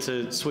expensive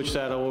to switch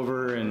that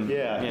over, and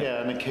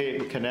and the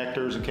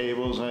connectors and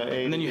cables,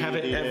 and then you have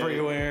it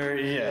everywhere.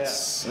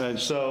 Yes.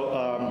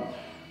 So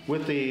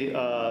with the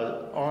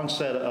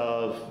onset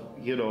of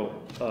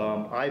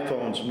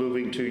iPhones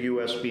moving to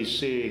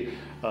USB-C,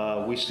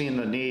 we've seen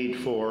the need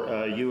for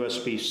a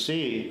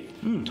USB-C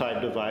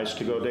type device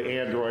to go to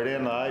Android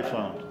and the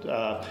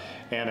iPhone.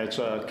 And it's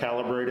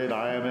calibrated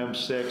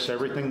IMM6,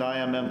 everything to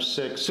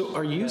IMM6. So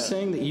are you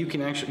saying that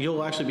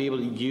you'll actually be able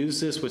to use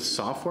this with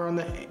software on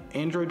the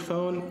Android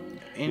phone?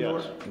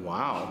 Yes.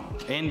 Wow.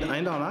 And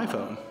on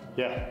iPhone?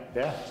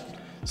 Yeah.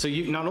 So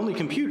you not only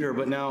computer,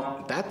 but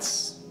now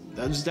that's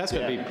gonna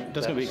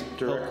be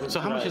direct.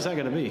 So how much is that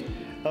gonna be?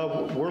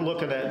 We're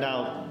looking at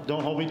now.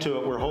 Don't hold me to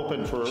it. We're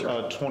hoping for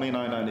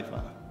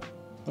 $29.95.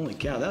 Holy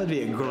cow, that would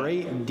be a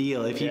great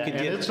deal if you could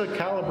get. It's a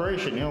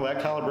calibration.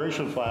 That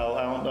calibration file.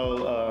 I don't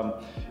know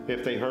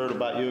if they heard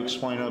about you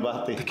explaining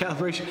about the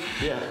calibration.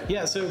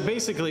 Yeah. So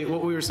basically,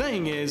 what we were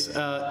saying is,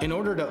 in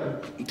order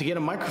to get a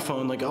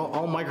microphone, like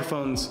all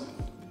microphones,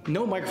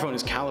 no microphone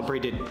is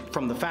calibrated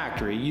from the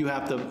factory. You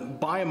have to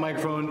buy a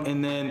microphone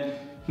and then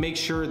make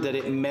sure that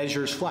it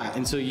measures flat.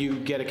 And so you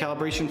get a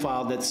calibration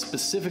file that's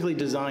specifically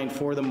designed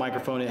for the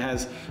microphone. It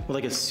has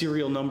like a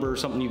serial number or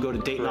something. You go to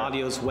Dayton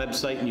Audio's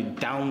website and you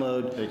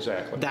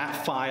download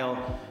that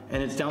file,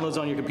 and it downloads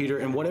on your computer,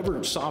 and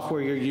whatever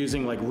software you're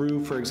using, like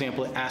Roo, for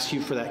example, it asks you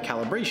for that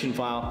calibration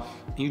file.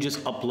 You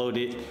just upload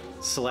it,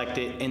 select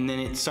it, and then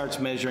it starts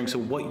measuring. So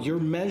what you're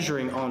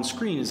measuring on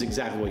screen is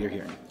exactly what you're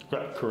hearing.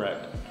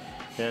 Correct.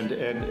 And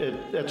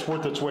it's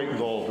worth its weight in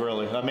gold,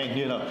 really. I mean,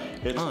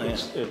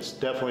 it's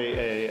definitely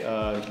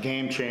a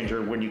game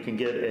changer when you can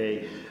get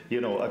a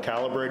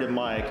calibrated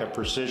mic, a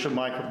precision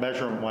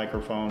measurement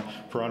microphone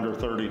for under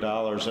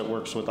 $30 that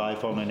works with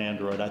iPhone and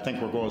Android. I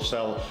think we're going to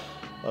sell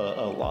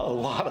a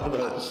lot of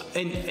those.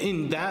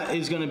 And that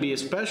is going to be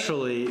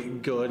especially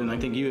good, and I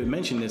think you had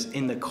mentioned this,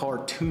 in the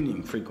car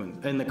tuning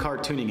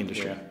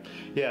industry.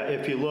 Yeah,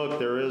 if you look,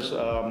 there is,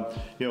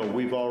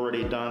 we've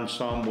already done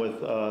some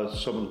with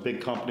some of the big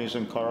companies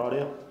in car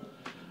audio.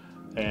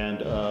 And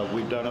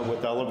we've done it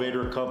with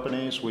elevator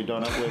companies. We've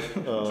done it with,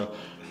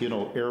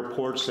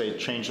 airports. They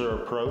changed their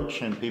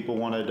approach, and people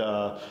wanted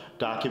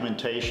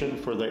documentation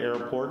for the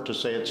airport to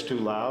say it's too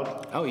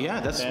loud. Oh yeah,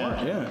 that's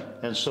smart. Yeah.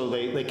 And so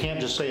they can't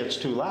just say it's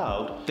too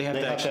loud. They have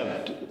to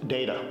have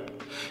data.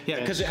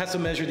 Yeah, because it has to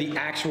measure the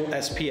actual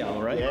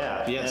SPL, right?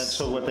 Yeah. Yes. And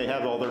so what they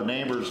have all their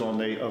neighbors on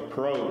the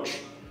approach,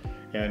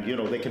 and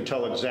they can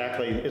tell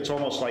exactly. It's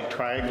almost like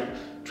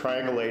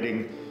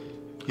triangulating.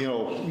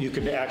 You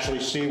can actually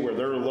see where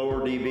they're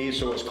lower dB,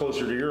 so it's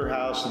closer to your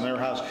house than their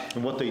house.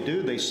 And what they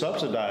do, they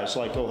subsidize,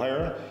 like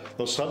O'Hara,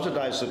 they'll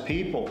subsidize the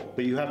people,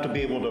 but you have to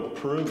be able to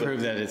prove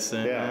that it's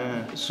there.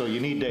 Yeah, so you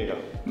need data.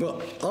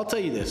 Well, I'll tell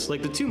you this,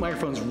 like the two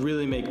microphones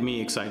really make me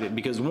excited,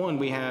 because one,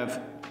 we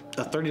have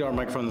a $30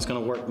 microphone that's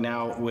going to work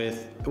now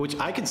with, which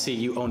I could see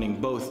you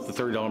owning both the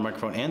 $30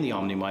 microphone and the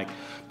Omni mic,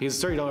 because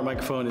the $30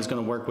 microphone is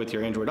going to work with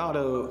your Android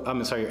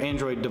your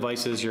Android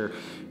devices, your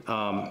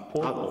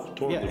portable.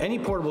 Any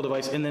portable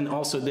device, and then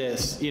also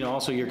this,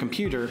 also your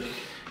computer.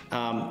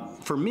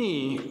 For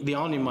me, the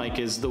Omni mic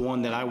is the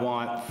one that I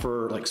want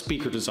for like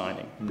speaker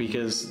designing,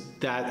 because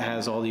that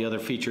has all the other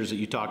features that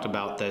you talked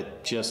about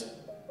that just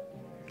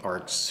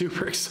are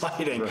super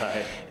exciting.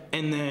 Right.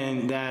 And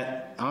then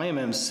that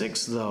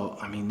IMM6 though,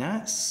 I mean,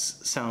 that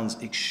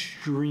sounds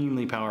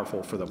extremely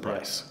powerful for the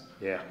price.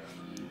 Yeah.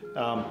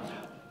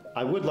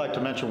 I would like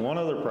to mention one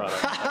other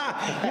product.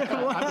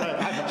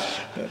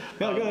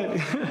 Go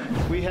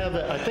ahead. We have,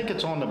 I think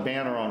it's on the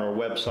banner on our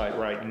website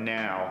right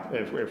now,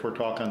 if we're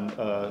talking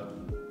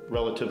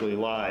relatively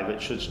live.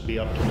 It should be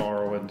up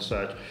tomorrow and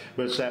such.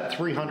 But it's that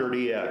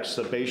 300EX,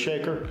 the bass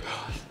shaker.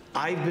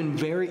 I've been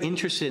very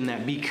interested in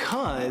that,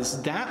 because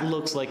that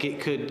looks like it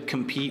could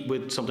compete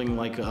with something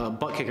like a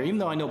butt kicker, even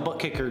though I know butt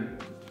kicker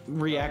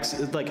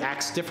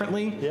acts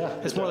differently. Yeah,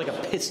 it's more like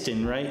a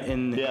piston, right?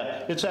 And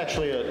yeah, it's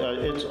actually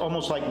it's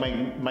almost like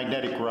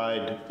magnetic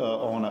ride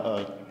on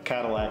a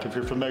Cadillac. If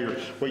you're familiar,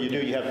 what you do,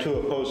 you have two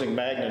opposing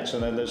magnets,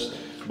 and then this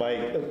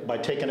by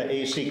taking an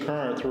AC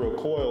current through a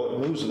coil, it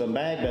moves the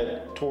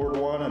magnet toward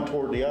one and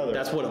toward the other.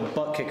 That's what a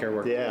butt kicker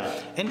works. Yeah,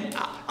 and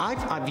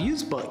I've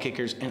used butt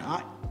kickers, and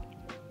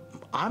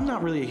I'm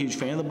not really a huge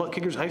fan of the butt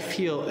kickers. I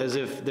feel as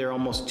if they're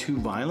almost too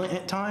violent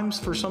at times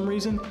for some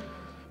reason.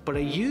 But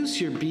I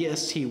used your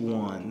BST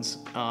ones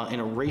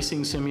in a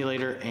racing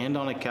simulator and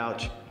on a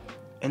couch,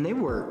 and they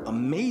were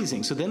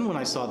amazing. So then when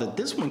I saw that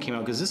this one came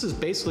out, because this is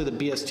basically the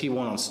BST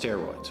one on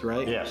steroids,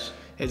 right? Yes.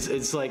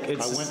 It's like I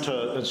went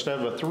to, instead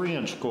of a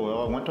 3-inch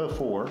coil, I went to a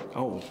 4.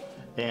 Oh.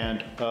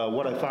 And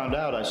what I found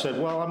out, I said,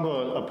 well, I'm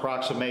going to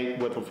approximate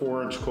with a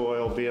 4-inch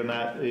coil, being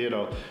that,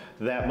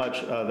 that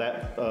much,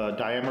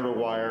 diameter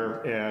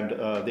wire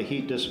and the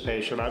heat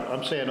dissipation.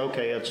 I'm saying,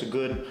 okay, it's a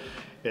good,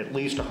 at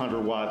least 100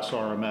 watts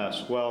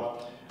RMS.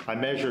 Well, I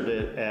measured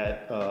it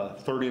at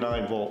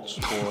 39 volts,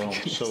 4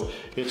 ohms. So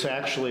it's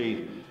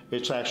actually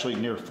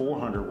near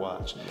 400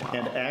 watts. Wow.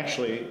 And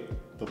actually,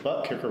 the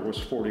butt kicker was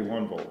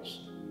 41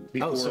 volts.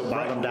 Oh, so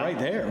right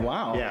there,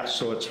 wow. Yeah,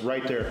 so it's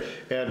right there.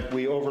 And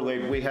we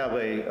overlaid, we have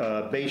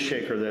a bass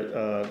shaker,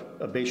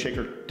 a bass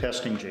shaker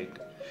testing jig.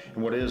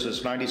 And what it is,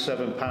 it's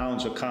 97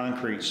 pounds of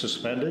concrete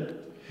suspended,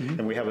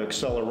 and we have an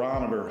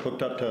accelerometer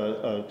hooked up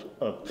to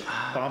a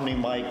Omni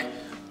mic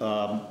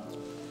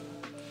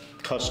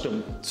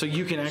custom. So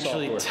you can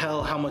actually software.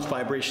 tell how much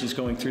vibration is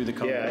going through the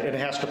concrete. Yeah, it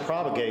has to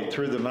propagate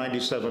through the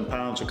 97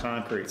 pounds of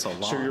concrete. That's a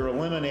lot. So you're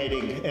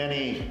eliminating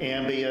any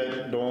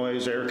ambient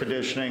noise, air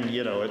conditioning,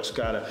 you know, it's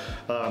got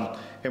to,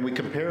 and we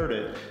compared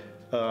it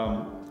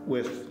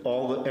with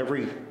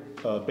every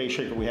bass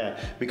shaker we had,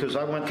 because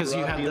I went because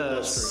you had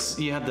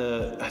industry.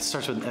 it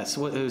starts with S.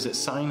 What is it?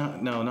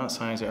 No, not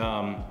Sonic.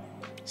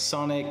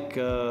 Sonic.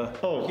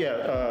 Oh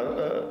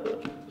yeah.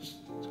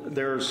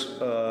 There's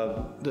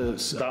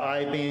the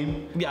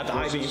I-beam. Yeah, the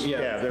I-beam.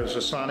 Yeah, there's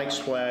a Sonic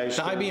Splash.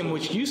 The I-beam,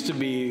 which used to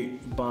be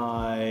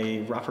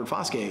by Robert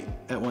Fosgate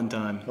at one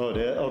time. Oh,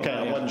 did it? Okay,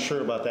 Yeah, I wasn't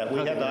sure about that. We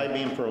had the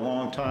I-beam for a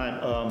long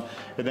time,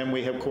 and then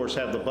we of course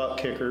have the butt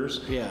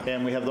kickers. Yeah.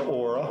 And we have the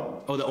Aura.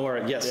 Oh, the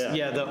Aura. Yes.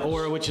 Yeah, the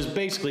Aura, which is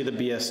basically the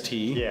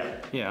BST. Yeah.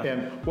 Yeah.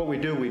 And what we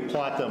do, we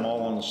plot them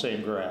all on the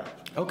same graph.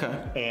 Okay.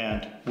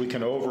 And we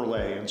can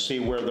overlay and see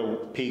where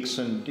the peaks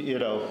and, you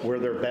know, where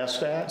they're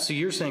best at. So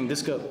you're saying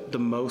this got the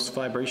most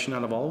vibration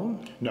out of all of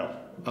them? No.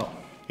 Oh.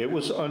 It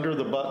was under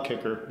the butt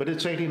kicker, but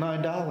it's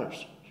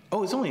 $89.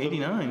 Oh, it's only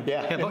 89.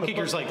 Yeah. Butt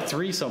kicker's like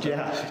 3 something.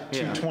 Yeah,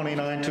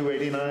 229,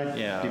 289.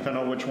 Yeah.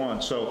 Depending on which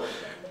one. So,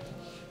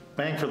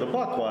 bang for the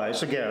buck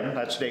wise, again,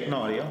 that's Dayton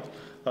Audio.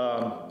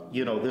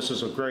 You know, this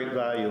is a great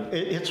value.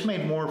 It's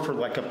made more for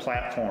like a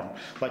platform.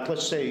 Like,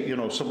 let's say, you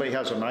know, somebody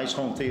has a nice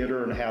home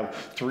theater and have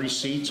 3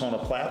 seats on a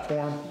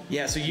platform.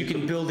 Yeah, so you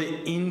can build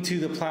it into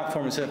the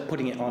platform instead of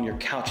putting it on your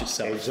couch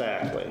itself.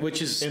 Exactly.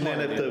 Which is and smart,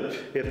 then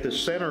if the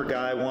center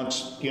guy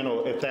wants, you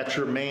know, if that's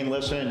your main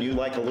listen and you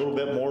like a little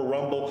bit more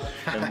rumble,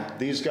 and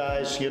these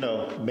guys, you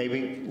know,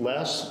 maybe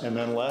less and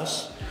then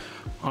less.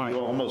 All right.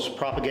 You'll almost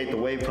propagate the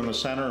wave from the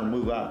center and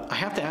move out. I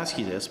have to ask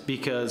you this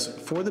because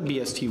for the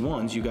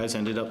BST-1s, you guys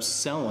ended up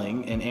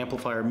selling an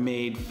amplifier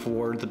made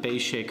for the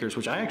bass shakers,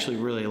 which I actually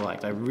really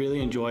liked. I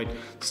really enjoyed.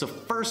 It's the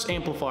first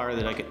amplifier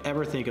that I could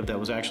ever think of that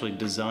was actually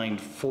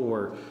designed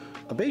for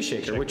a bass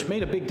shaker, which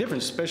made a big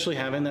difference, especially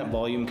having that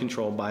volume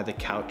control by the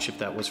couch if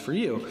that was for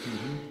you.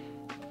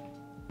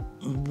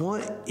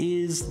 What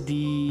is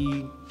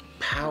the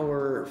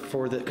power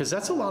for the, because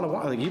that's a lot of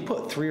watts. Like you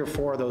put 3 or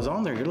 4 of those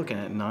on there, you're looking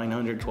at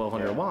 900,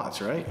 1200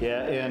 watts, right?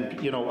 Yeah,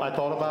 and you know, I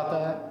thought about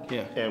that.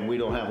 Yeah. And we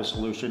don't have a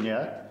solution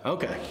yet.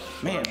 Okay.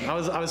 Man, I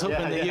was hoping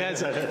that you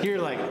guys, you're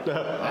like,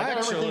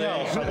 actually.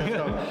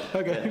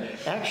 Okay.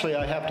 Actually,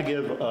 I have to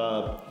give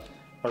our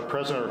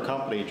president of our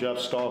company, Jeff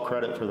Stahl,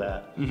 credit for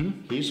that.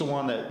 He's the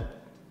one that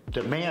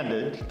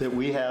demanded that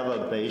we have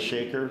a bass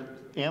shaker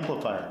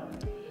amplifier.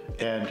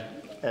 And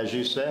as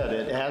you said,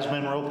 it has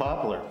been real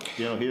popular.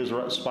 You know, he was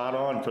spot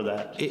on for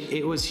that.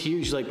 It was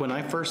huge. Like when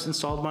I first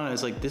installed mine, I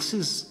was like, this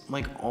is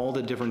like all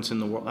the difference in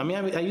the world. I mean,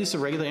 I used a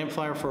regular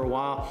amplifier for a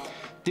while.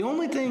 The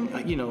only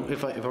thing, you know,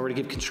 if I were to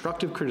give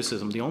constructive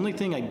criticism, the only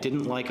thing I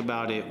didn't like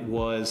about it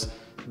was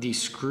the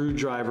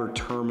screwdriver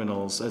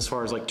terminals as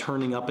far as like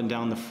turning up and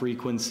down the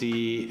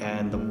frequency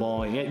and the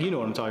volume. You know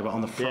what I'm talking about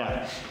on the front.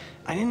 Yeah.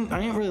 I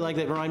didn't really like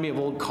that. It reminded me of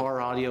old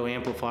car audio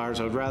amplifiers.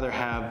 I would rather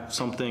have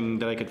something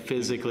that I could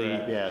physically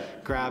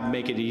grab,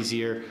 make it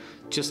easier,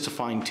 just to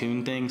fine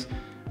tune things.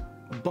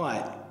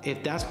 But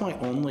if that's my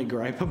only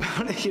gripe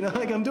about it, you know,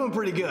 like I'm doing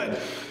pretty good.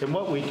 And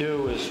what we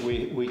do is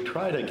we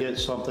try to get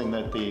something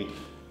that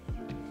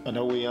an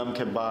OEM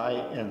can buy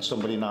and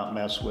somebody not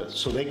mess with.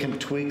 So they can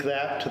tweak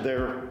that to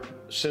their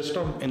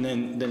system. And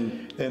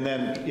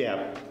then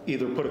yeah,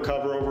 either put a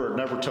cover over it,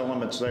 never tell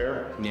them it's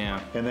there. Yeah.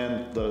 And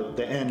then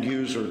the end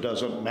user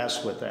doesn't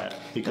mess with that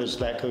because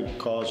that could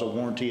cause a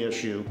warranty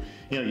issue.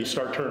 You know, you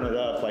start turning it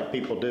up like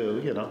people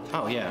do, you know.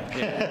 Oh,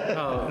 yeah.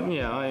 Oh,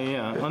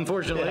 yeah.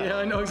 Unfortunately,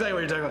 I know exactly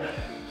what you're talking about.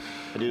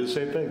 I do the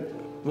same thing.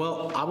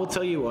 Well, I will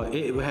tell you what,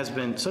 it has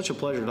been such a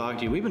pleasure talking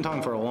to you. We've been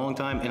talking for a long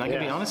time, and I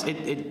gotta be honest,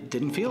 it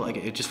didn't feel like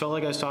it. It just felt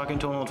like I was talking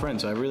to an old friend.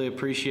 So I really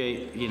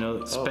appreciate, you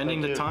know, spending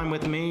the time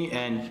with me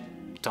and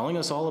telling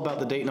us all about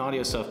the Dayton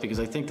Audio stuff, because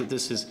I think that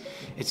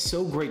it's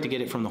so great to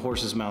get it from the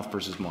horse's mouth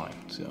versus mine.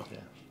 So.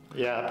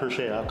 Yeah, I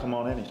appreciate it. I'll come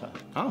on anytime.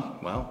 Oh,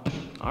 well,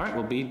 all right,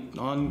 we'll be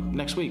on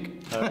next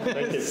week.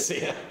 Thank you.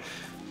 See ya.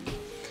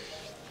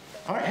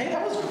 All right, hey,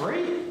 that was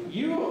great.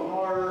 You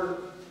are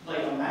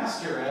like a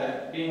master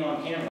at being on camera.